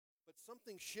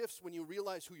something shifts when you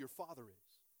realize who your Father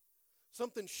is.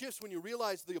 Something shifts when you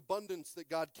realize the abundance that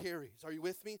God carries. Are you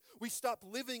with me? We stop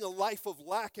living a life of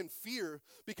lack and fear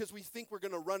because we think we're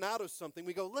going to run out of something.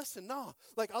 We go, listen, no,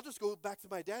 like I'll just go back to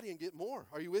my daddy and get more.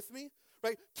 Are you with me?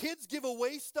 Right? Kids give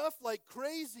away stuff like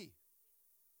crazy.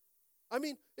 I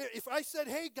mean, if I said,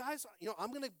 hey, guys, I'm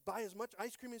going to buy as much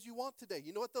ice cream as you want today,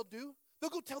 you know what they'll do? They'll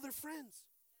go tell their friends.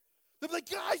 They'll be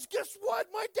like, guys, guess what?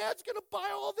 My dad's going to buy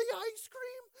all the ice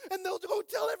cream. And they'll go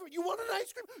tell everyone, you want an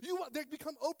ice cream? They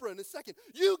become Oprah in a second.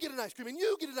 You get an ice cream, and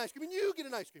you get an ice cream, and you get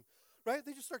an ice cream. Right?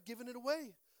 They just start giving it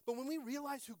away. But when we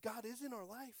realize who God is in our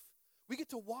life, we get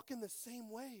to walk in the same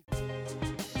way.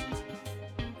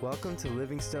 Welcome to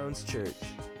Living Stones Church.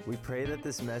 We pray that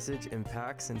this message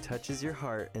impacts and touches your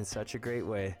heart in such a great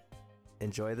way.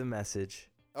 Enjoy the message.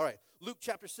 All right. Luke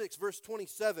chapter 6, verse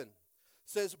 27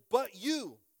 says, but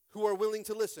you who are willing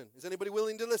to listen. Is anybody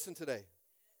willing to listen today?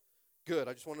 Good.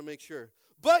 I just want to make sure.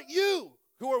 But you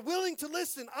who are willing to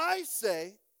listen, I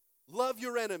say, love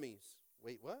your enemies.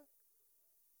 Wait, what?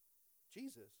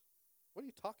 Jesus. What are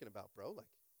you talking about, bro? Like,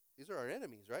 these are our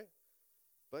enemies, right?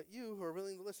 But you who are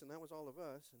willing to listen, that was all of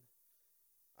us. And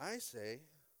I say,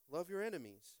 love your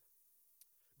enemies.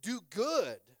 Do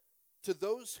good to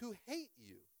those who hate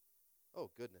you.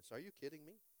 Oh, goodness. Are you kidding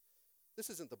me? This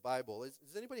isn't the Bible.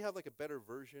 Does anybody have like a better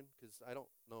version? Because I don't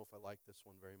know if I like this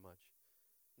one very much.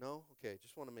 No? Okay,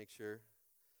 just want to make sure.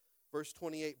 Verse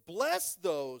 28, bless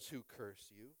those who curse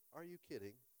you. Are you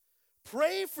kidding?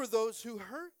 Pray for those who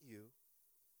hurt you.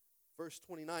 Verse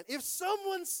 29, if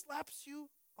someone slaps you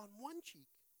on one cheek,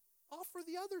 offer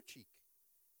the other cheek.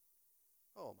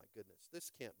 Oh my goodness,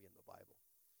 this can't be in the Bible.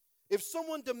 If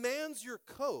someone demands your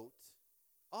coat,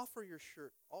 offer your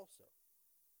shirt also.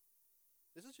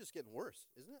 This is just getting worse,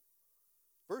 isn't it?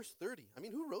 Verse 30. I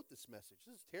mean, who wrote this message?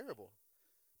 This is terrible.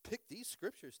 Pick these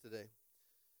scriptures today.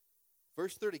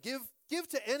 Verse 30. Give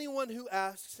to anyone who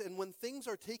asks, and when things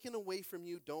are taken away from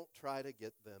you, don't try to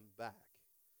get them back.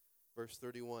 Verse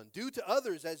 31. Do to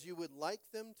others as you would like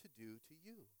them to do to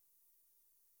you.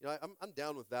 You know, I'm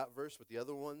down with that verse, with the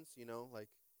other ones,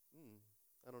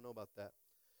 I don't know about that.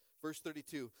 Verse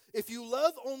 32. If you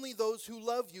love only those who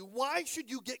love you, why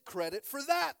should you get credit for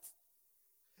that?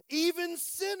 Even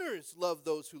sinners love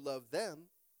those who love them.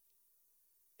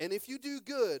 And if you do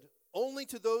good only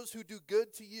to those who do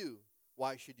good to you,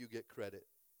 why should you get credit?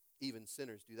 Even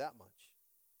sinners do that much.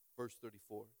 Verse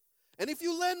 34. And if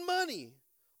you lend money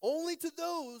only to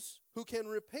those who can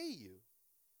repay you,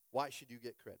 why should you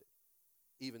get credit?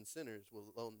 Even sinners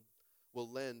will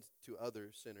lend to other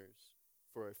sinners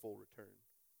for a full return.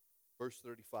 Verse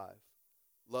 35.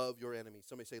 Love your enemies.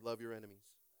 Somebody say, love your enemies.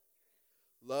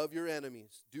 Love your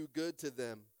enemies. Do good to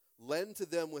them. Lend to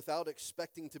them without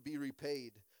expecting to be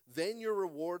repaid. Then your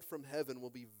reward from heaven will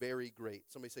be very great.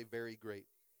 Somebody say very great.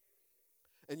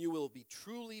 And you will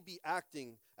truly be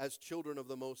acting as children of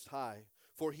the Most High.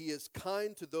 For he is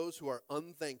kind to those who are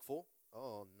unthankful.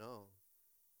 Oh no.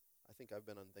 I think I've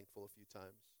been unthankful a few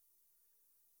times.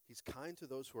 He's kind to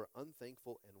those who are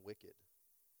unthankful and wicked.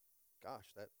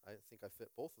 Gosh, I think I fit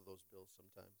both of those bills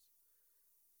sometimes.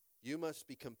 You must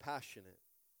be compassionate,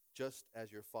 just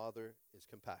as your Father is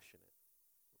compassionate.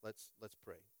 Let's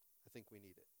pray. I think we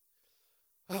need it.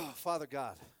 Oh, Father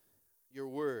God, your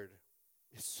word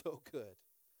is so good.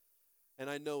 And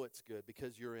I know it's good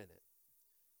because you're in it.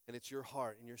 And it's your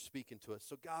heart and you're speaking to us.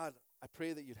 So God, I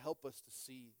pray that you'd help us to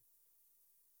see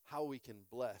how we can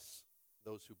bless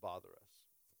those who bother us.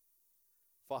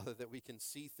 Father, that we can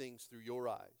see things through your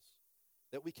eyes.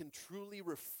 That we can truly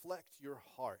reflect your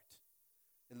heart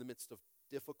in the midst of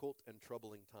difficult and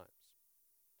troubling times.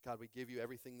 God, we give you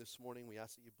everything this morning. We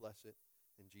ask that you bless it.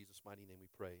 In Jesus' mighty name we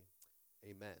pray.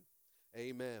 Amen.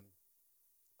 Amen.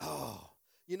 Oh,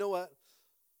 you know what?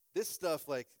 This stuff,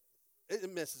 it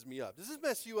messes me up. Does this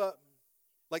mess you up?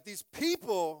 Like these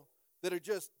people that are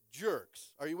just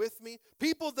jerks. Are you with me?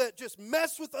 People that just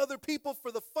mess with other people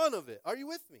for the fun of it. Are you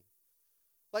with me?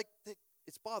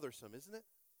 It's bothersome, isn't it?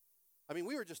 I mean,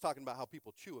 we were just talking about how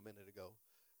people chew a minute ago,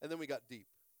 and then we got deep.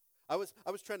 I was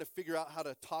trying to figure out how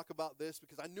to talk about this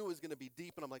because I knew it was going to be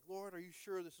deep, and I'm like, Lord, are you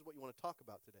sure this is what you want to talk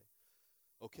about today?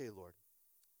 Okay, Lord,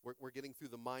 we're getting through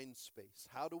the mind space.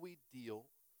 How do we deal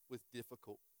with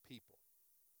difficult people?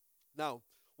 Now,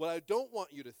 what I don't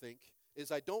want you to think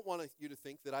is I don't want you to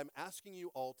think that I'm asking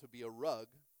you all to be a rug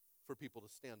for people to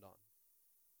stand on.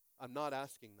 I'm not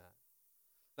asking that.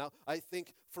 Now, I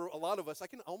think for a lot of us, I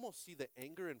can almost see the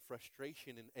anger and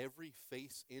frustration in every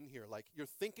face in here. Like you're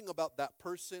thinking about that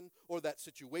person or that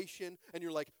situation, and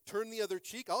you're like, turn the other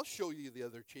cheek. I'll show you the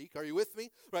other cheek. Are you with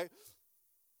me? Right?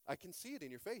 I can see it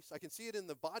in your face. I can see it in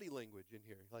the body language in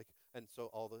here. Like, and so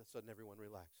all of a sudden everyone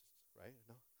relaxes, right?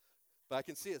 No, but I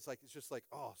can see it's just like,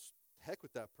 oh, heck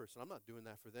with that person. I'm not doing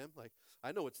that for them. Like,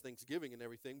 I know it's Thanksgiving and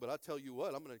everything, but I'll tell you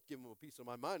what, I'm going to give them a piece of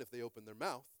my mind if they open their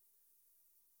mouth.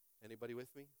 Anybody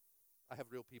with me? I have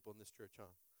real people in this church, huh?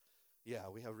 Yeah,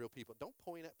 we have real people. Don't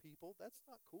point at people. That's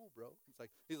not cool, bro.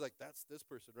 He's like, that's this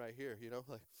person right here, you know?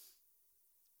 Like,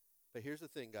 but here's the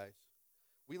thing, guys.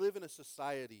 We live in a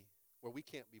society where we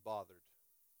can't be bothered.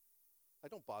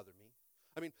 Don't bother me.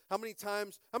 I mean, how many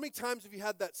times have you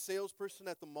had that salesperson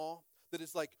at the mall that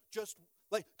is like, just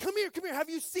like, come here, have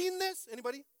you seen this?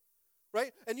 Anybody?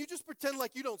 Right? And you just pretend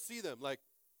like you don't see them. Like,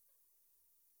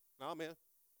 nah, man,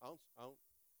 I don't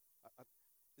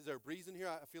is there a breeze in here?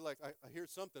 I feel like I hear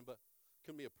something, but it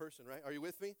couldn't be a person, right? Are you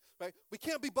with me? Right? We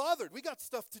can't be bothered. We got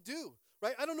stuff to do,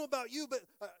 right? I don't know about you, but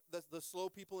the slow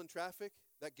people in traffic,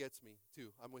 that gets me too.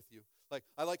 I'm with you. Like,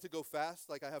 I like to go fast.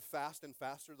 Like, I have fast and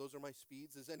faster. Those are my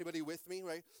speeds. Is anybody with me,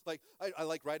 right? Like, I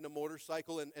like riding a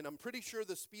motorcycle, and I'm pretty sure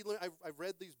the speed limit, I've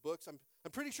read these books. I'm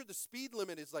pretty sure the speed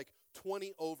limit is like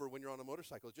 20 over when you're on a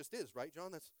motorcycle. It just is, right,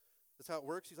 John? That's how it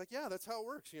works. He's like, yeah, that's how it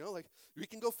works. You know, like, we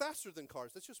can go faster than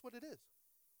cars. That's just what it is.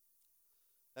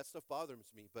 That stuff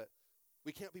bothers me, but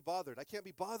we can't be bothered. I can't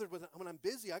be bothered when I'm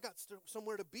busy. I got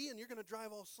somewhere to be, and you're going to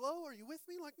drive all slow. Are you with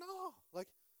me? Like, no. Like,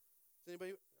 is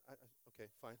anybody? Okay,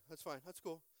 fine. That's fine. That's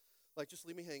cool. Like, just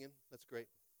leave me hanging. That's great.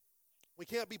 We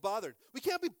can't be bothered. We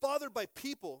can't be bothered by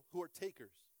people who are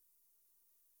takers.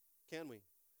 Can we?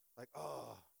 Like,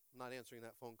 oh, I'm not answering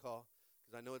that phone call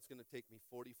because I know it's going to take me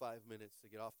 45 minutes to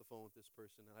get off the phone with this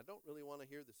person, and I don't really want to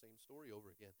hear the same story over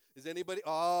again. Is anybody?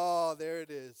 Oh, there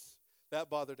it is. That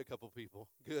bothered a couple people.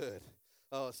 Good.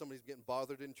 Oh, somebody's getting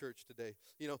bothered in church today.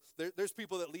 You know, there's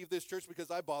people that leave this church because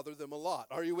I bother them a lot.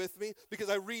 Are you with me? Because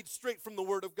I read straight from the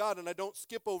Word of God, and I don't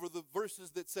skip over the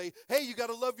verses that say, hey, you got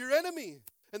to love your enemy.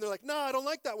 And they're like, no, I don't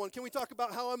like that one. Can we talk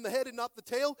about how I'm the head and not the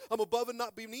tail? I'm above and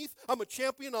not beneath. I'm a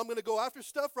champion. I'm going to go after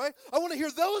stuff, right? I want to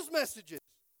hear those messages.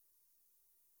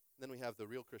 And then we have the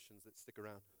real Christians that stick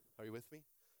around. Are you with me?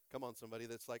 Come on, somebody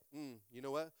that's like, you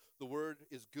know what? The Word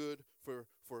is good for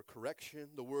correction.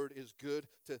 The Word is good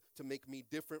to make me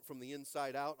different from the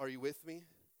inside out. Are you with me?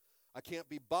 I can't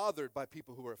be bothered by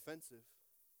people who are offensive.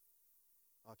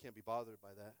 I can't be bothered by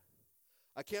that.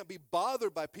 I can't be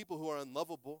bothered by people who are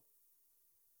unlovable.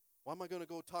 Why am I going to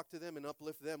go talk to them and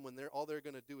uplift them when all they're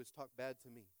going to do is talk bad to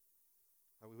me?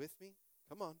 Are we with me?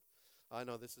 Come on. I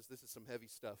know this is some heavy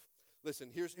stuff. Listen,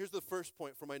 here's the first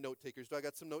point for my note takers. Do I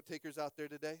got some note takers out there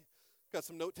today? Got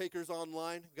some note takers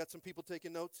online? Got some people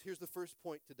taking notes? Here's the first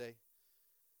point today.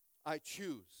 I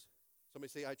choose. Somebody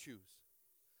say, I choose.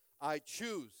 I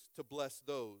choose to bless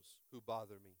those who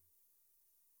bother me.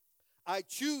 I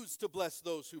choose to bless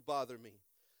those who bother me.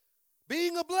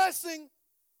 Being a blessing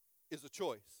is a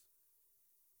choice.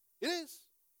 It is.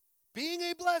 Being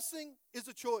a blessing is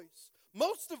a choice.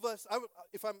 Most of us,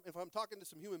 if I'm talking to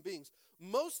some human beings,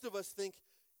 most of us think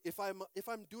if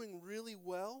I'm doing really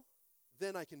well,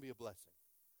 then I can be a blessing.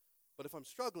 But if I'm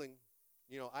struggling,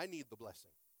 I need the blessing.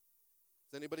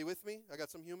 Is anybody with me? I got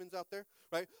some humans out there,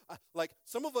 right? Like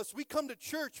some of us, we come to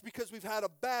church because we've had a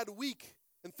bad week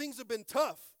and things have been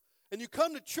tough. And you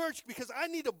come to church because I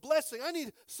need a blessing. I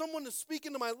need someone to speak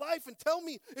into my life and tell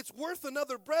me it's worth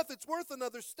another breath. It's worth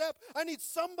another step. I need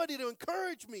somebody to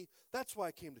encourage me. That's why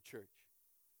I came to church.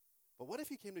 But what if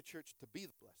you came to church to be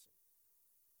the blessing?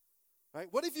 Right?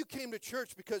 What if you came to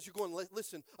church because you're going,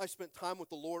 listen, I spent time with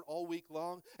the Lord all week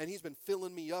long, and He's been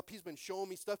filling me up. He's been showing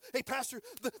me stuff. Hey, Pastor,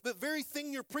 the very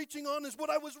thing you're preaching on is what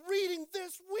I was reading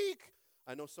this week.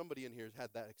 I know somebody in here has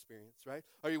had that experience, right?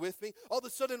 Are you with me? All of a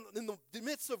sudden, in the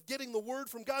midst of getting the word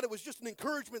from God, it was just an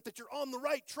encouragement that you're on the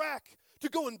right track to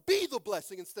go and be the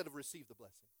blessing instead of receive the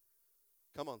blessing.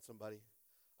 Come on, somebody.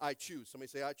 I choose. Somebody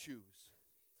say, I choose.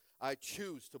 I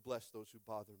choose to bless those who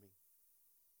bother me.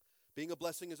 Being a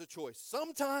blessing is a choice.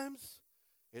 Sometimes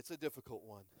it's a difficult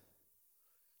one.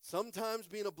 Sometimes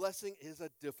being a blessing is a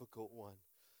difficult one.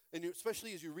 And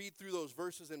especially as you read through those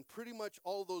verses, and pretty much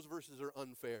all those verses are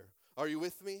unfair. Are you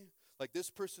with me? Like, this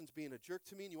person's being a jerk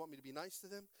to me and you want me to be nice to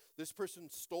them? This person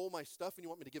stole my stuff and you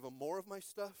want me to give them more of my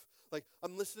stuff? Like,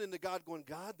 I'm listening to God going,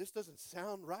 God, this doesn't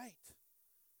sound right.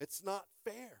 It's not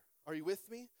fair. Are you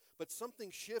with me? But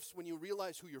something shifts when you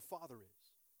realize who your Father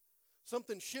is.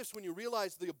 Something shifts when you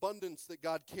realize the abundance that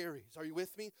God carries. Are you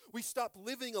with me? We stop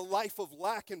living a life of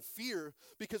lack and fear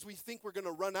because we think we're going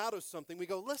to run out of something. We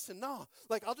go, listen, no,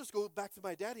 like I'll just go back to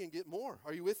my daddy and get more.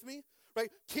 Are you with me? Right?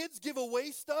 Kids give away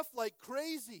stuff like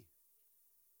crazy.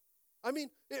 I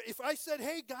mean, if I said,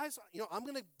 hey, guys, I'm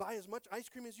going to buy as much ice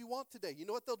cream as you want today, you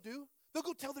know what they'll do? They'll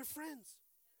go tell their friends.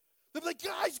 They'll be like,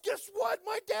 guys, guess what?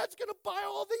 My dad's going to buy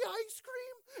all the ice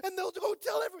cream. And they'll go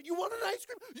tell everyone, you want an ice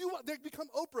cream? They become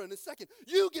Oprah in a second.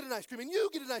 You get an ice cream, and you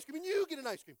get an ice cream, and you get an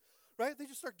ice cream. Right? They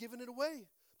just start giving it away.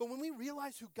 But when we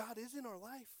realize who God is in our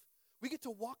life, we get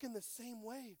to walk in the same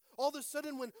way. All of a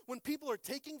sudden, when people are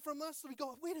taking from us, we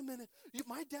go, wait a minute,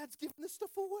 my dad's giving this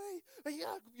stuff away.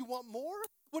 Yeah, you want more?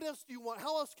 What else do you want?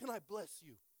 How else can I bless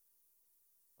you?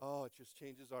 Oh, it just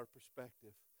changes our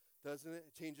perspective, doesn't it?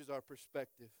 It changes our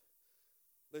perspective.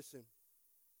 Listen,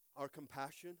 our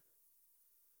compassion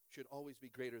should always be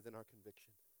greater than our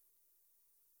conviction.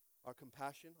 Our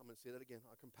compassion, I'm going to say that again,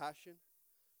 our compassion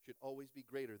should always be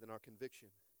greater than our conviction.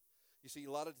 You see,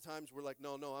 a lot of the times we're like,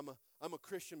 no, I'm a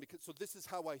Christian so this is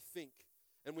how I think.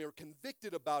 And we are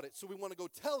convicted about it, so we want to go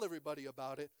tell everybody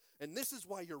about it. And this is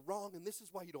why you're wrong, and this is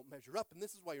why you don't measure up, and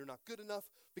this is why you're not good enough,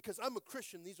 because I'm a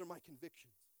Christian, these are my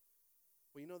convictions.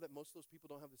 Well, you know that most of those people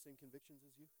don't have the same convictions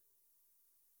as you?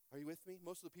 Are you with me?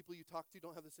 Most of the people you talk to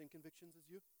don't have the same convictions as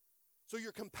you. So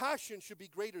your compassion should be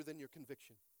greater than your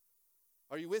conviction.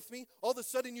 Are you with me? All of a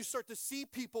sudden you start to see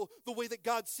people the way that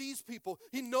God sees people.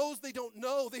 He knows they don't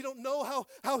know. They don't know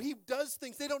how he does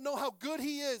things. They don't know how good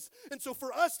he is. And so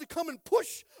for us to come and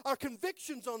push our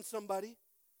convictions on somebody,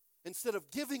 instead of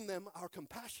giving them our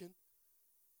compassion,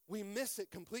 we miss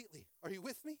it completely. Are you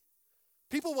with me?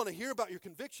 People want to hear about your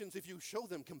convictions if you show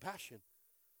them compassion.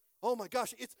 Oh my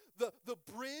gosh, it's the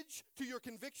bridge to your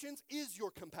convictions is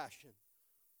your compassion.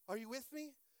 Are you with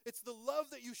me? It's the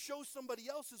love that you show somebody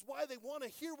else is why they want to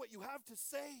hear what you have to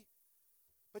say.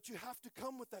 But you have to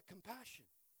come with that compassion.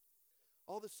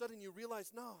 All of a sudden you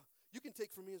realize, no, you can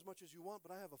take from me as much as you want,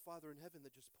 but I have a Father in heaven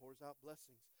that just pours out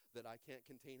blessings that I can't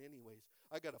contain anyways.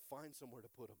 I got to find somewhere to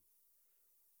put them.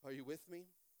 Are you with me?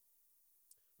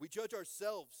 We judge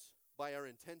ourselves by our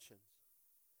intentions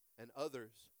and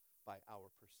others by our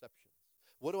perceptions.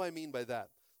 What do I mean by that?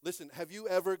 Listen, have you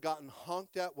ever gotten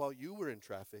honked at while you were in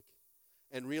traffic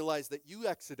and realized that you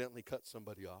accidentally cut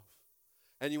somebody off?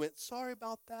 And you went, sorry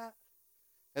about that.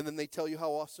 And then they tell you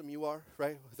how awesome you are,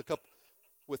 right?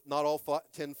 With not all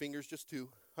 10 fingers, just 2.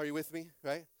 Are you with me,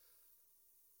 right?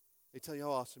 They tell you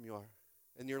how awesome you are.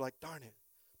 And you're like, darn it.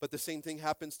 But the same thing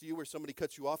happens to you where somebody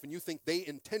cuts you off and you think they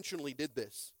intentionally did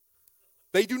this.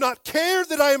 They do not care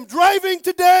that I am driving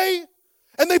today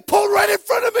and they pull right in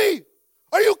front of me.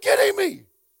 Are you kidding me?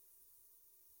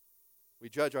 We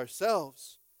judge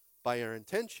ourselves by our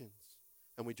intentions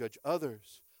and we judge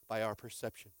others by our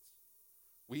perceptions.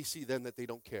 We see them that they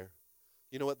don't care.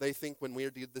 You know what they think when we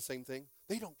did the same thing?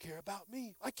 They don't care about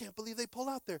me. I can't believe they pull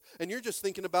out there. And you're just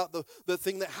thinking about the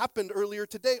thing that happened earlier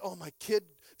today. Oh, my kid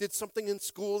did something in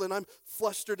school and I'm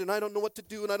flustered and I don't know what to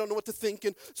do and I don't know what to think.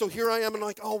 And so here I am and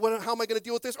like, oh, how am I going to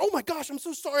deal with this? Oh, my gosh, I'm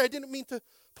so sorry. I didn't mean to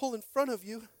pull in front of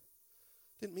you.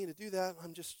 Didn't mean to do that.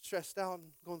 I'm just stressed out and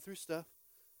going through stuff.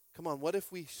 Come on, what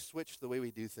if we switched the way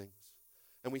we do things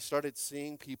and we started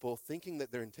seeing people thinking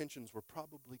that their intentions were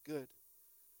probably good?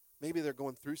 Maybe they're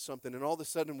going through something, and all of a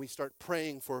sudden we start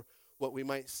praying for what we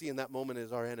might see in that moment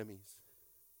as our enemies.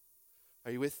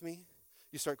 Are you with me?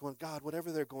 You start going, God,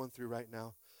 whatever they're going through right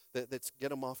now, let's get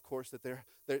them off course, that they're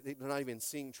not even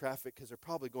seeing traffic because they're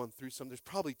probably going through something. There's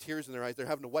probably tears in their eyes. They're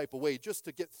having to wipe away just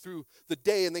to get through the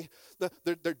day, and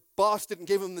their boss didn't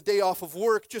give them the day off of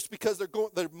work just because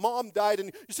their mom died,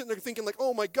 and you're sitting there thinking like,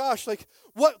 oh my gosh, like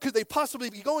what could they possibly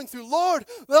be going through? Lord,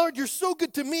 you're so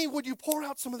good to me. Would you pour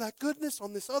out some of that goodness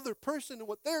on this other person and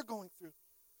what they're going through?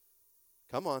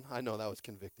 Come on, I know that was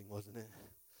convicting, wasn't it?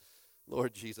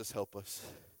 Lord Jesus, help us.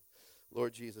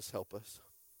 Lord Jesus, help us.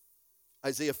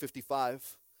 Isaiah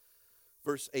 55,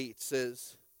 verse 8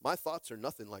 says, my thoughts are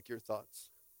nothing like your thoughts,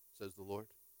 says the Lord.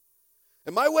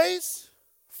 And my ways,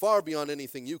 far beyond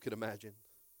anything you could imagine.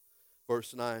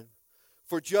 Verse 9,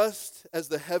 for just as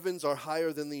the heavens are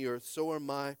higher than the earth, so are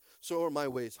my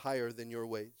ways higher than your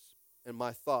ways, and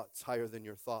my thoughts higher than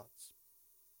your thoughts.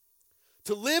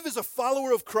 To live as a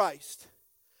follower of Christ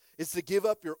is to give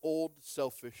up your old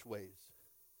selfish ways.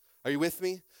 Are you with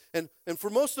me? And for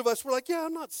most of us, we're like, yeah,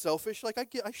 I'm not selfish. Like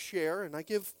I share and I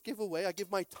give away. I give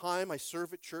my time. I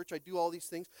serve at church. I do all these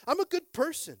things. I'm a good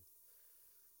person.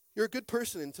 You're a good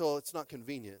person until it's not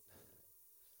convenient.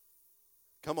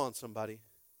 Come on, somebody.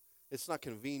 It's not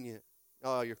convenient.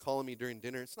 Oh, you're calling me during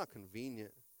dinner. It's not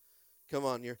convenient. Come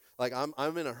on, you're like,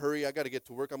 I'm in a hurry. I got to get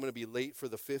to work. I'm going to be late for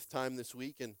the 5th time this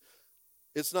week, and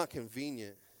it's not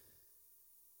convenient.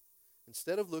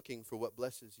 Instead of looking for what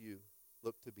blesses you,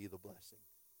 look to be the blessing.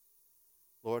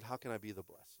 Lord, how can I be the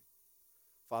blessing?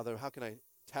 Father, how can I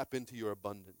tap into your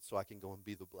abundance so I can go and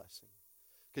be the blessing?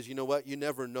 Because you know what? You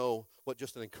never know what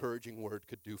just an encouraging word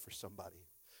could do for somebody.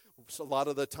 a lot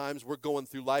of the times we're going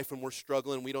through life and we're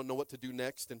struggling. We don't know what to do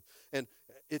next. And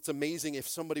it's amazing if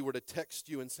somebody were to text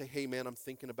you and say, hey, man, I'm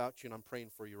thinking about you and I'm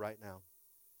praying for you right now.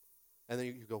 And then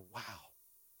you go, wow,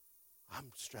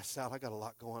 I'm stressed out. I got a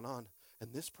lot going on.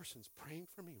 And this person's praying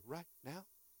for me right now?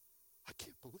 I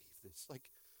can't believe this. Like,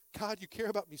 God, you care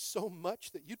about me so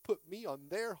much that you'd put me on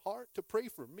their heart to pray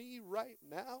for me right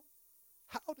now?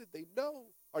 How did they know?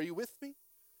 Are you with me?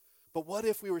 But what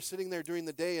if we were sitting there during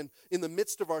the day and in the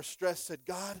midst of our stress said,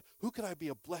 God, who could I be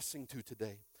a blessing to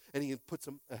today? And he puts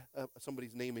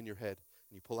somebody's name in your head.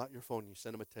 And you pull out your phone and you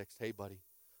send them a text. Hey, buddy,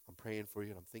 I'm praying for you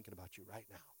and I'm thinking about you right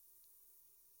now.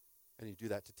 And you do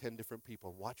that to 10 different people.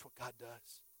 And watch what God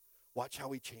does. Watch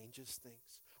how he changes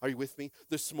things. Are you with me?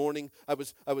 This morning, I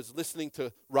was listening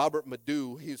to Robert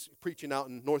Madu. He's preaching out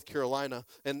in North Carolina,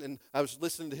 and I was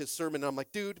listening to his sermon, and I'm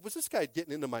like, dude, was this guy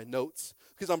getting into my notes?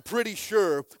 Because I'm pretty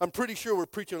sure we're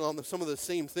preaching on some of the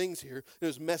same things here. It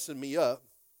was messing me up.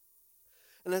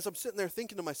 And as I'm sitting there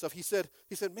thinking to myself, he said,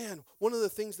 man, one of the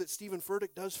things that Stephen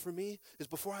Furtick does for me is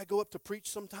before I go up to preach,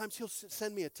 sometimes he'll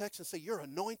send me a text and say, you're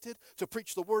anointed to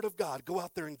preach the word of God. Go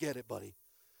out there and get it, buddy.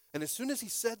 And as soon as he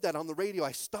said that on the radio,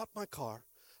 I stopped my car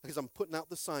because I'm putting out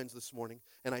the signs this morning,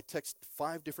 and I texted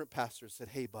 5 different pastors, said,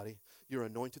 hey, buddy, you're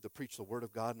anointed to preach the word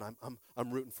of God, and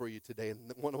I'm rooting for you today.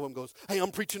 And one of them goes, hey,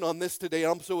 I'm preaching on this today,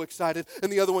 and I'm so excited.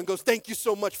 And the other one goes, thank you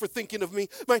so much for thinking of me.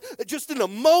 Just in a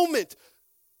moment,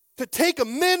 to take a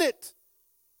minute,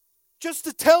 just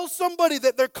to tell somebody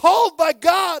that they're called by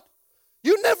God.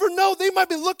 You never know. They might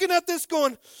be looking at this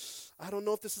going, I don't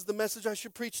know if this is the message I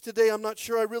should preach today. I'm not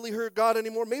sure I really heard God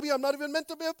anymore. Maybe I'm not even meant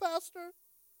to be a pastor.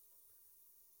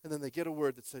 And then they get a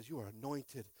word that says, you are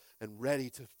anointed and ready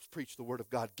to preach the word of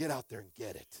God. Get out there and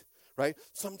get it, right?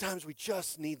 Sometimes we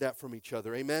just need that from each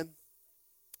other. Amen?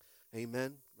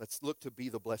 Amen. Let's look to be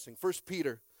the blessing. 1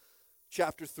 Peter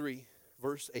chapter 3,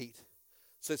 verse 8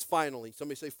 says, finally.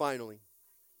 Somebody say, finally.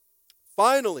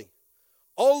 Finally,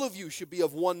 all of you should be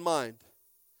of one mind.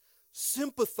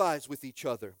 Sympathize with each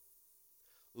other.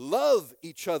 Love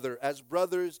each other as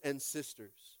brothers and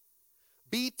sisters.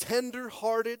 Be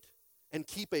tender-hearted and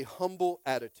keep a humble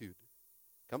attitude.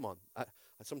 Come on.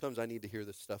 Sometimes I need to hear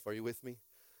this stuff. Are you with me?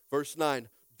 Verse 9.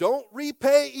 Don't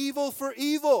repay evil for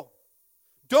evil.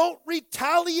 Don't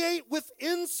retaliate with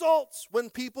insults when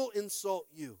people insult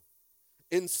you.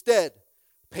 Instead,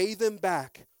 pay them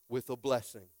back with a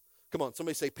blessing. Come on,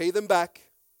 somebody say, pay them back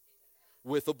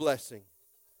with a blessing.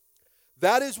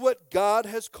 That is what God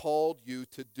has called you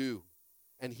to do,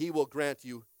 and he will grant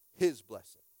you his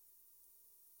blessing.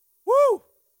 Woo!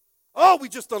 Oh, we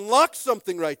just unlocked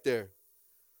something right there.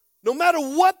 No matter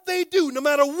what they do, no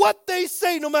matter what they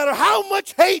say, no matter how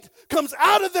much hate comes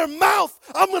out of their mouth,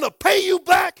 I'm going to pay you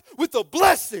back with a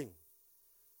blessing.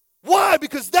 Why?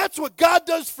 Because that's what God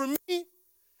does for me,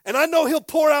 and I know he'll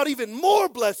pour out even more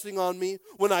blessing on me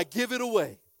when I give it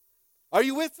away. Are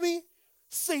you with me?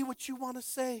 Say what you want to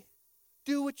say.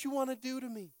 Do what you want to do to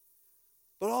me.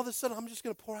 But all of a sudden, I'm just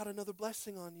going to pour out another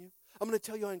blessing on you. I'm going to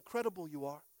tell you how incredible you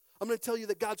are. I'm going to tell you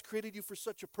that God's created you for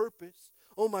such a purpose.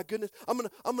 Oh my goodness. I'm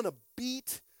going to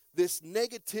beat this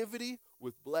negativity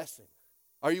with blessing.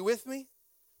 Are you with me?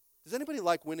 Does anybody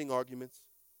like winning arguments?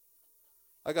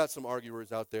 I got some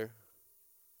arguers out there.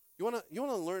 You want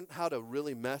to learn how to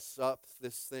really mess up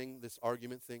this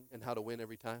argument thing, and how to win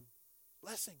every time?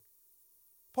 Blessing.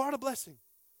 Pour out a blessing.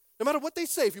 No matter what they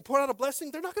say, if you pour out a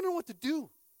blessing, they're not going to know what to do.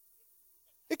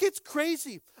 It gets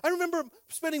crazy. I remember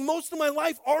spending most of my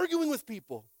life arguing with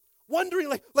people, wondering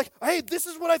like, hey, this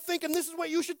is what I think, and this is what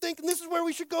you should think, and this is where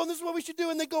we should go, and this is what we should do.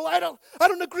 And they go, I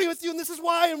don't agree with you, and this is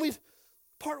why. And we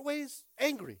part ways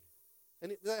angry.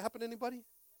 And does that happen to anybody?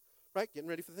 Right? Getting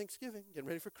ready for Thanksgiving, getting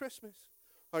ready for Christmas.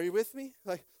 Are you with me?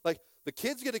 Like the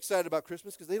kids get excited about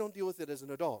Christmas because they don't deal with it as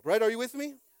an adult. Right? Are you with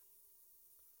me?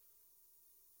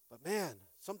 But man,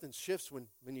 something shifts when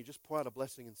you just pour out a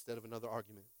blessing instead of another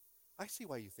argument. I see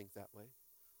why you think that way.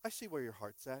 I see where your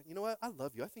heart's at. You know what? I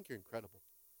love you. I think you're incredible.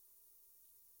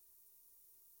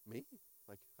 Me?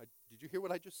 Did you hear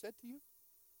what I just said to you?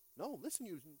 No, listen,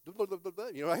 you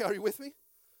know, are you with me?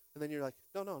 And then you're like,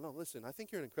 no, listen, I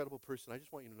think you're an incredible person. I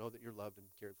just want you to know that you're loved and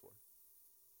cared for.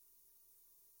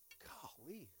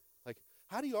 Golly.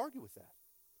 How do you argue with that?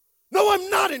 No, I'm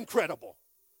not incredible.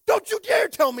 Don't you dare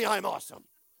tell me I'm awesome.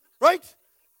 Right?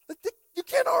 You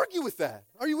can't argue with that.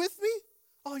 Are you with me?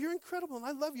 Oh, you're incredible, and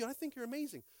I love you, and I think you're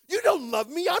amazing. You don't love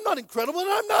me. I'm not incredible, and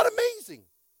I'm not amazing.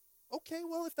 Okay,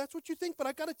 well, if that's what you think, but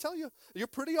I got to tell you, you're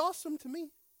pretty awesome to me.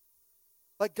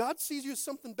 God sees you as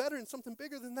something better and something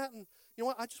bigger than that, and you know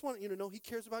what? I just want you to know he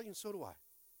cares about you, and so do I.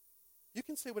 You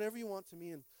can say whatever you want to me,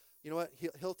 and you know what?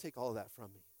 He'll take all of that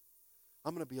from me.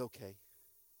 I'm going to be okay.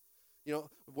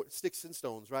 Sticks and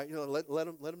stones, right? Let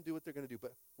them do what they're going to do.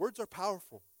 But words are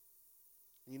powerful.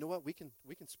 And you know what? We can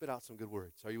spit out some good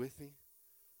words. Are you with me?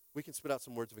 We can spit out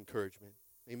some words of encouragement.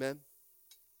 Amen?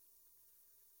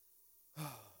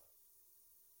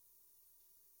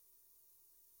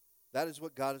 That is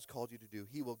what God has called you to do.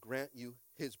 He will grant you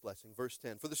his blessing. Verse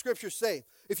 10. For the scriptures say,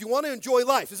 if you want to enjoy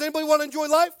life. Does anybody want to enjoy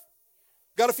life?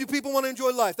 Got a few people want to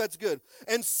enjoy life. That's good.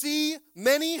 And see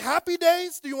many happy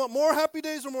days. Do you want more happy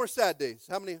days or more sad days?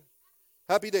 How many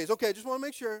happy days? Okay, just want to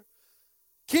make sure.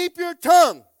 Keep your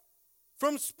tongue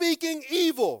from speaking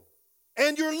evil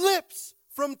and your lips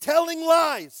from telling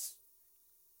lies.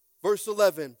 Verse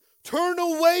 11. Turn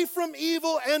away from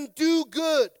evil and do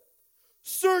good.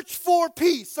 Search for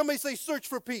peace. Somebody say search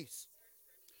for peace.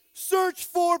 Search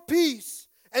for peace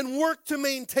and work to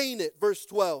maintain it. Verse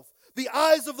 12. The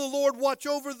eyes of the Lord watch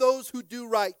over those who do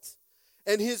right,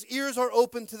 and his ears are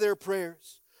open to their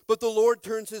prayers. But the Lord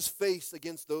turns his face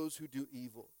against those who do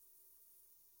evil.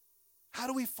 How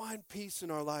do we find peace in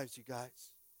our lives, you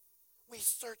guys? We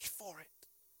search for it.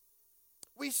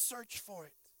 We search for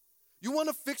it. You want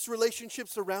to fix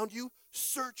relationships around you?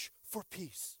 Search for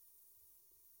peace.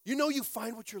 You know you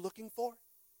find what you're looking for?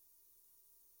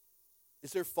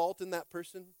 Is there fault in that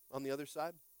person on the other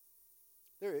side?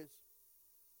 There is.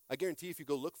 I guarantee if you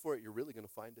go look for it, you're really going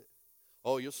to find it.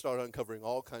 Oh, you'll start uncovering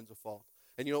all kinds of fault.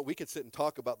 And we could sit and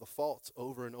talk about the faults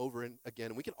over and over and again,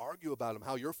 and we could argue about them,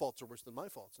 how your faults are worse than my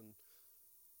faults,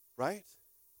 right?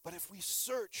 But if we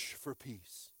search for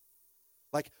peace,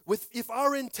 if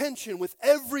our intention with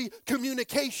every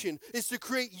communication is to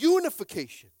create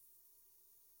unification,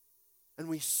 and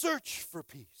we search for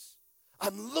peace,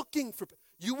 I'm looking for peace,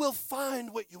 you will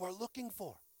find what you are looking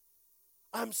for.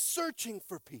 I'm searching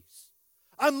for peace.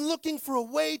 I'm looking for a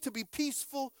way to be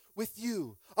peaceful with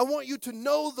you. I want you to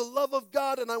know the love of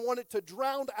God, and I want it to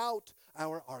drown out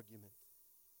our argument.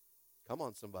 Come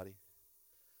on, somebody.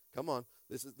 Come on.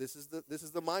 This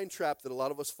is the mind trap that a lot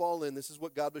of us fall in. This is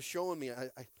what God was showing me.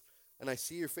 I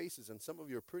see your faces, and some of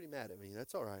you are pretty mad at me.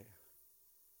 That's all right.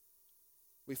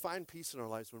 We find peace in our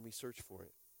lives when we search for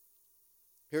it.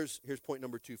 Here's point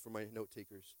number 2 for my note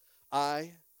takers.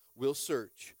 I will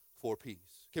search for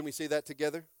peace. Can we say that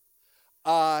together?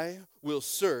 I will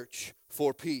search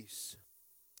for peace.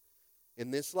 In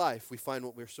this life, we find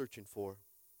what we're searching for.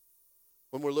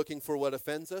 When we're looking for what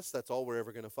offends us, that's all we're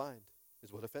ever going to find,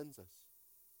 is what offends us.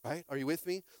 Right? Are you with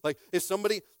me? If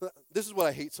somebody, this is what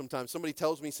I hate sometimes. Somebody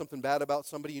tells me something bad about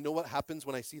somebody. You know what happens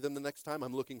when I see them the next time?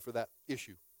 I'm looking for that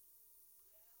issue.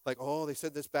 They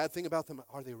said this bad thing about them.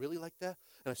 Are they really like that?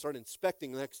 And I start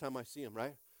inspecting the next time I see them,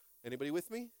 right? Anybody with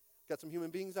me? Got some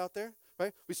human beings out there,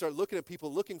 right? We start looking at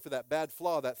people looking for that bad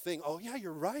flaw, that thing. Oh, yeah,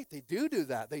 you're right. They do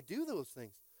that. They do those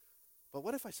things. But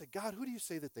what if I say, God, who do you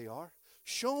say that they are?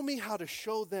 Show me how to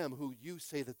show them who you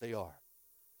say that they are.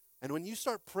 And when you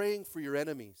start praying for your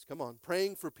enemies, come on,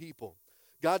 praying for people,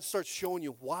 God starts showing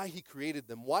you why he created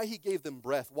them, why he gave them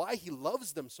breath, why he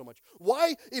loves them so much,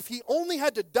 why if he only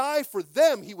had to die for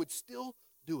them, he would still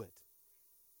do it.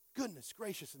 Goodness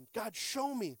gracious, and God,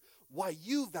 show me why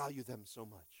you value them so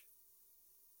much.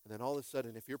 And then all of a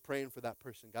sudden, if you're praying for that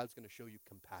person, God's going to show you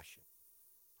compassion.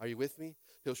 Are you with me?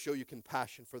 He'll show you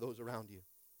compassion for those around you.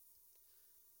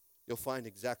 You'll find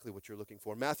exactly what you're looking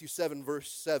for. Matthew 7,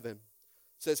 verse 7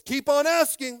 says, keep on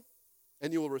asking,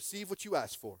 and you will receive what you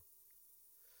ask for.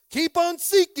 Keep on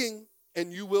seeking,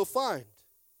 and you will find.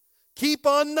 Keep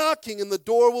on knocking, and the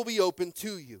door will be open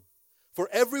to you. For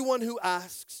everyone who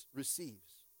asks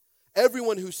receives.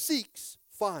 Everyone who seeks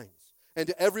finds. And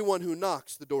to everyone who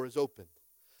knocks, the door is opened.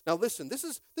 Now listen, this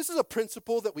is a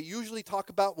principle that we usually talk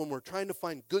about when we're trying to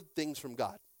find good things from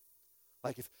God.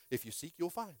 Like if you seek,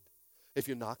 you'll find. If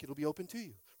you knock, it'll be open to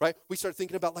you, right? We start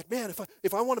thinking about man,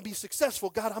 if I want to be successful,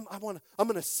 God, I'm going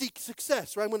to seek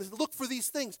success, right? I'm going to look for these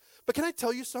things. But can I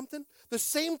tell you something? The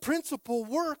same principle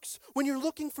works when you're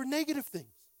looking for negative things.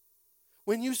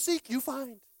 When you seek, you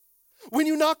find. When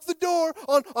you knock the door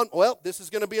on this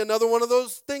is going to be another one of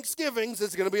those Thanksgivings.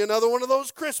 It's going to be another one of those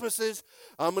Christmases.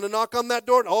 I'm going to knock on that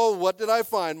door. And, what did I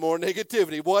find? More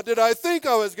negativity. What did I think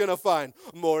I was going to find?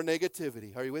 More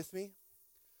negativity. Are you with me?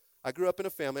 I grew up in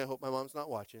a family. I hope my mom's not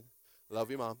watching.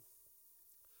 Love you, Mom.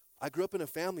 I grew up in a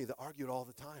family that argued all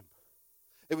the time.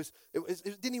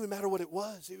 It didn't even matter what it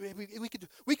was.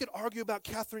 We could argue about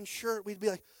Catherine's shirt. We'd be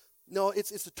like, no,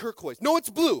 it's a turquoise. No, it's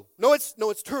blue. No,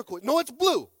 it's turquoise. No, it's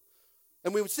blue.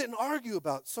 And we would sit and argue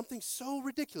about something so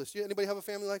ridiculous. Anybody have a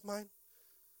family like mine?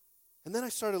 And then I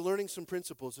started learning some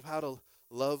principles of how to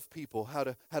love people, how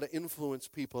to influence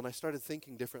people. And I started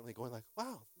thinking differently, going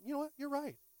wow, you know what? You're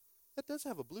right. That does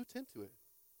have a blue tint to it.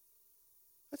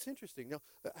 That's interesting. Now,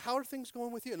 how are things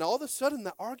going with you? And all of a sudden,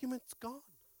 the argument's gone.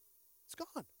 It's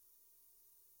gone.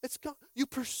 It's gone. You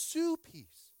pursue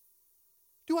peace.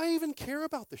 Do I even care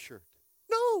about the shirt?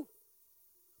 No.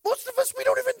 Most of us, we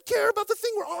don't even care about the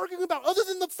thing we're arguing about other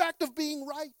than the fact of being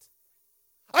right.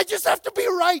 I just have to be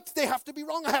right. They have to be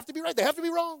wrong. I have to be right. They have to be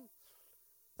wrong.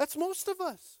 That's most of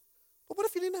us. But what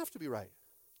if you didn't have to be right?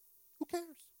 Who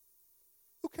cares?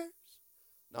 Who cares?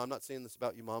 Now, I'm not saying this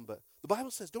about you, Mom, but the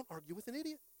Bible says don't argue with an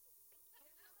idiot.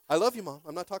 I love you, Mom.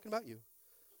 I'm not talking about you.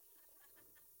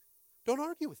 Don't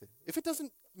argue with it. If it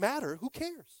doesn't matter, who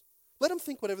cares? Let them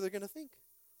think whatever they're going to think.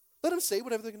 Let them say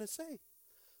whatever they're going to say.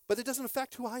 But it doesn't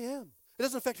affect who I am. It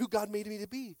doesn't affect who God made me to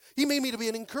be. He made me to be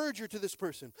an encourager to this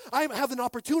person. I have an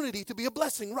opportunity to be a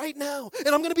blessing right now, and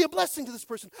I'm going to be a blessing to this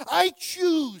person. I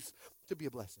choose to be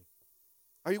a blessing.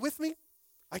 Are you with me?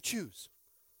 I choose.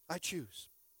 I choose.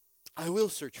 I will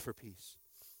search for peace.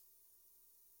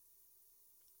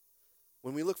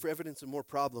 When we look for evidence of more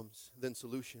problems than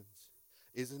solutions,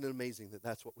 isn't it amazing that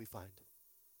that's what we find?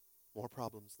 More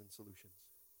problems than solutions.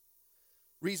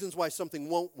 Reasons why something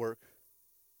won't work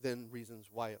than reasons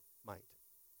why it might.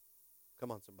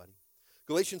 Come on, somebody.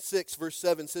 Galatians 6, verse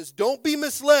 7 says, don't be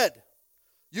misled.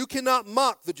 You cannot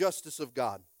mock the justice of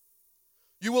God.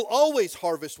 You will always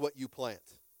harvest what you plant.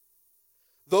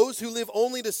 Those who live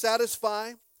only to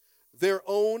satisfy their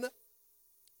own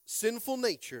sinful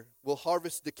nature will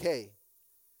harvest decay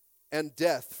and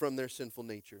death from their sinful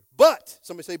nature. But,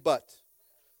 somebody say but.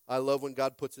 I love when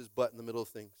God puts his but in the middle of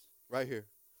things. Right here.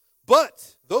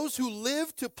 But those who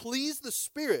live to please the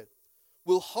Spirit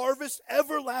will harvest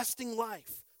everlasting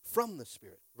life from the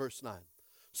Spirit. Verse 9.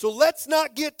 So let's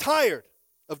not get tired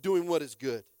of doing what is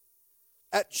good.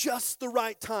 At just the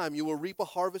right time, you will reap a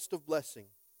harvest of blessing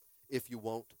if you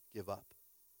won't give up.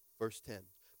 Verse 10.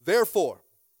 Therefore,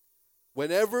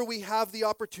 whenever we have the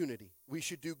opportunity, we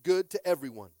should do good to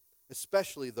everyone,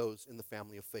 especially those in the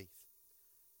family of faith.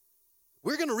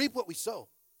 We're going to reap what we sow.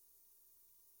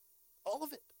 All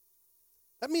of it.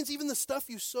 That means even the stuff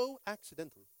you sow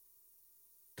accidentally.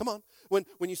 Come on.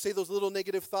 When you say those little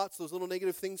negative thoughts, those little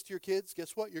negative things to your kids,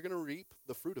 guess what? You're going to reap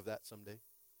the fruit of that someday.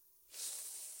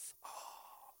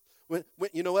 When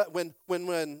you know what? When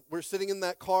we're sitting in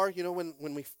that car, you know,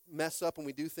 when we mess up and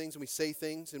we do things and we say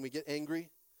things and we get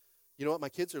angry, you know what? My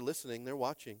kids are listening. They're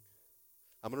watching.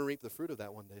 I'm going to reap the fruit of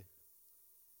that one day.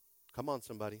 Come on,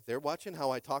 somebody. They're watching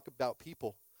how I talk about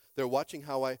people. They're watching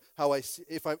how I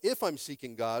if I'm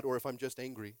seeking God or if I'm just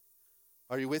angry.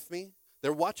 Are you with me?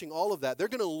 They're watching all of that. They're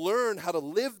going to learn how to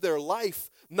live their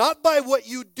life, not by what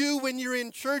you do when you're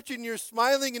in church and you're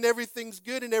smiling and everything's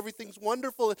good and everything's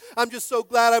wonderful. I'm just so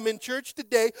glad I'm in church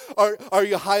today. Are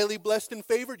you highly blessed and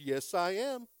favored? Yes, I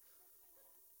am.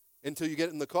 Until you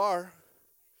get in the car,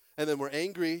 and then we're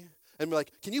angry. And we're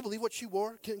like, can you believe what she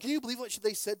wore? Can you believe what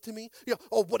they said to me? You know,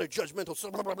 oh, what a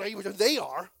judgmental. They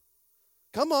are.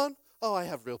 Come on. Oh, I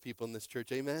have real people in this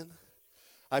church. Amen.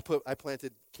 I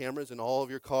planted cameras in all of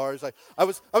your cars. I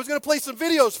was going to play some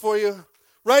videos for you,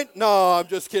 right? No, I'm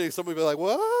just kidding. Somebody will be like,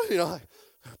 what? You know,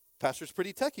 pastor's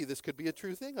pretty techie. This could be a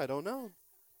true thing. I don't know.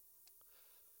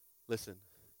 Listen,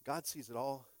 God sees it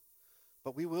all,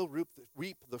 but we will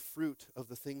reap the fruit of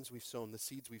the things we've sown, the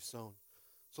seeds we've sown.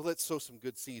 So let's sow some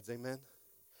good seeds, amen?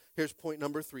 Here's point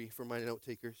number 3 for my note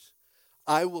takers.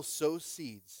 I will sow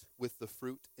seeds with the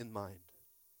fruit in mind.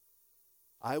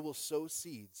 I will sow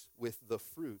seeds with the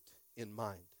fruit in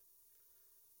mind.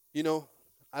 You know,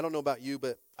 I don't know about you,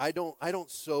 but I don't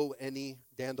sow any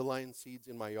dandelion seeds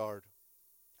in my yard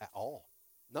at all.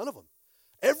 None of them.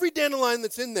 Every dandelion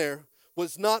that's in there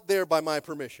was not there by my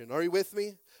permission. Are you with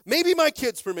me? Maybe my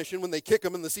kids' permission when they kick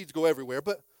them and the seeds go everywhere,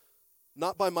 but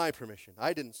not by my permission.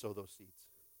 I didn't sow those seeds.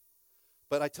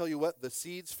 But I tell you what, the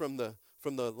seeds from the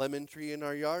lemon tree in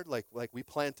our yard, like we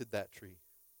planted that tree.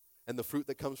 And the fruit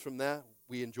that comes from that,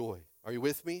 we enjoy. Are you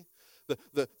with me?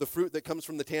 The fruit that comes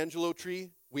from the tangelo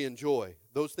tree, we enjoy.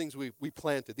 Those things we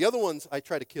planted. The other ones I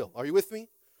try to kill. Are you with me?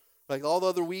 Like all the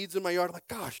other weeds in my yard, I'm like,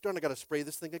 gosh darn, I got to spray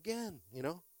this thing again, you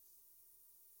know?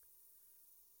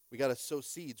 We got to sow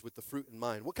seeds with the fruit in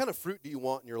mind. What kind of fruit do you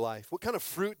want in your life? What kind of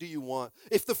fruit do you want?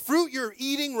 If the fruit you're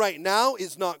eating right now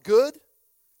is not good,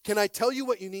 can I tell you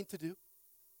what you need to do?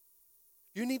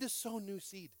 You need to sow new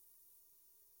seed.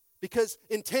 Because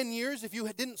in 10 years, if you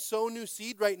didn't sow new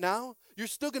seed right now, you're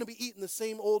still going to be eating the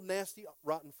same old, nasty,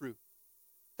 rotten fruit.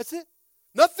 That's it.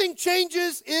 Nothing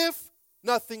changes if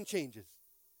nothing changes.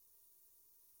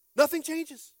 Nothing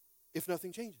changes if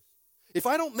nothing changes. If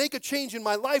I don't make a change in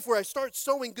my life where I start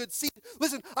sowing good seed,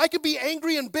 listen, I could be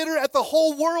angry and bitter at the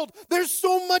whole world. There's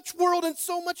so much world and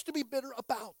so much to be bitter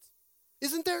about.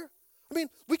 Isn't there? I mean,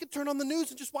 we could turn on the news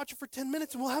and just watch it for 10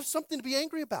 minutes and we'll have something to be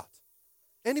angry about.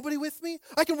 Anybody with me?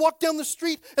 I can walk down the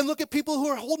street and look at people who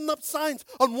are holding up signs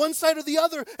on one side or the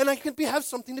other, and I can have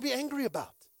something to be angry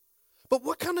about. But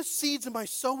what kind of seeds am I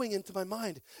sowing into my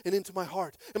mind and into my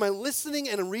heart? Am I listening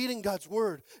and reading God's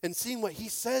word and seeing what he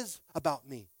says about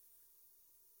me?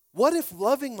 What if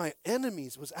loving my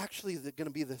enemies was actually going to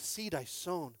be the seed I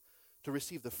sown to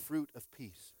receive the fruit of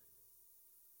peace?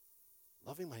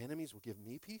 Loving my enemies will give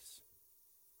me peace?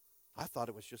 I thought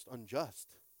it was just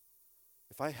unjust.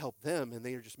 If I help them and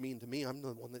they are just mean to me, I'm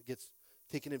the one that gets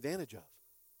taken advantage of.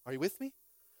 Are you with me?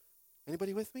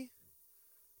 Anybody with me?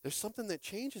 There's something that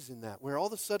changes in that, where all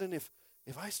of a sudden if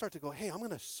I start to go, hey, I'm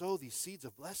going to sow these seeds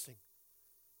of blessing,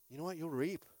 you know what? You'll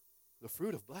reap the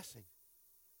fruit of blessing.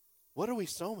 What are we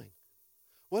sowing?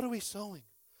 What are we sowing?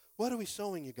 What are we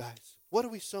sowing, you guys? What are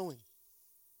we sowing?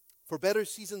 For better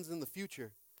seasons in the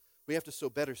future, we have to sow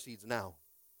better seeds now.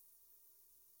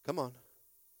 Come on.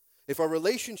 If our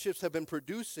relationships have been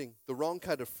producing the wrong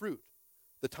kind of fruit,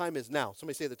 the time is now.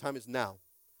 Somebody say the time is now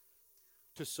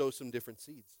to sow some different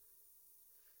seeds.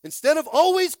 Instead of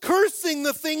always cursing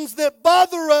the things that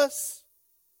bother us,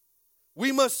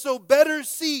 we must sow better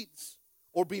seeds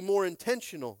or be more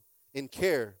intentional in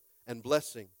care and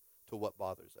blessing to what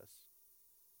bothers us.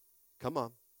 Come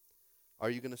on. Are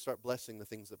you going to start blessing the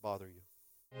things that bother you?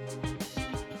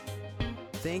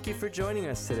 Thank you for joining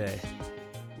us today.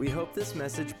 We hope this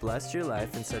message blessed your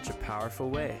life in such a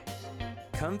powerful way.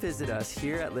 Come visit us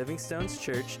here at Living Stones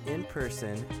Church in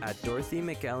person at Dorothy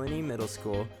McElhenney Middle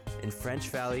School in French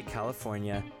Valley,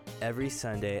 California, every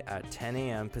Sunday at 10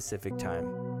 a.m. Pacific Time.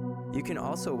 You can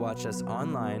also watch us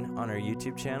online on our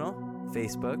YouTube channel,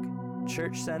 Facebook,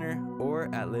 Church Center, or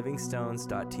at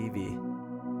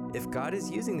livingstones.tv. If God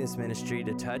is using this ministry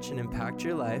to touch and impact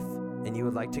your life, and you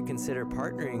would like to consider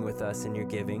partnering with us in your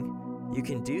giving, you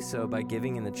can do so by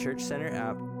giving in the Church Center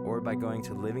app or by going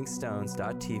to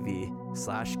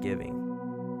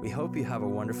livingstones.tv/giving. We hope you have a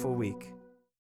wonderful week.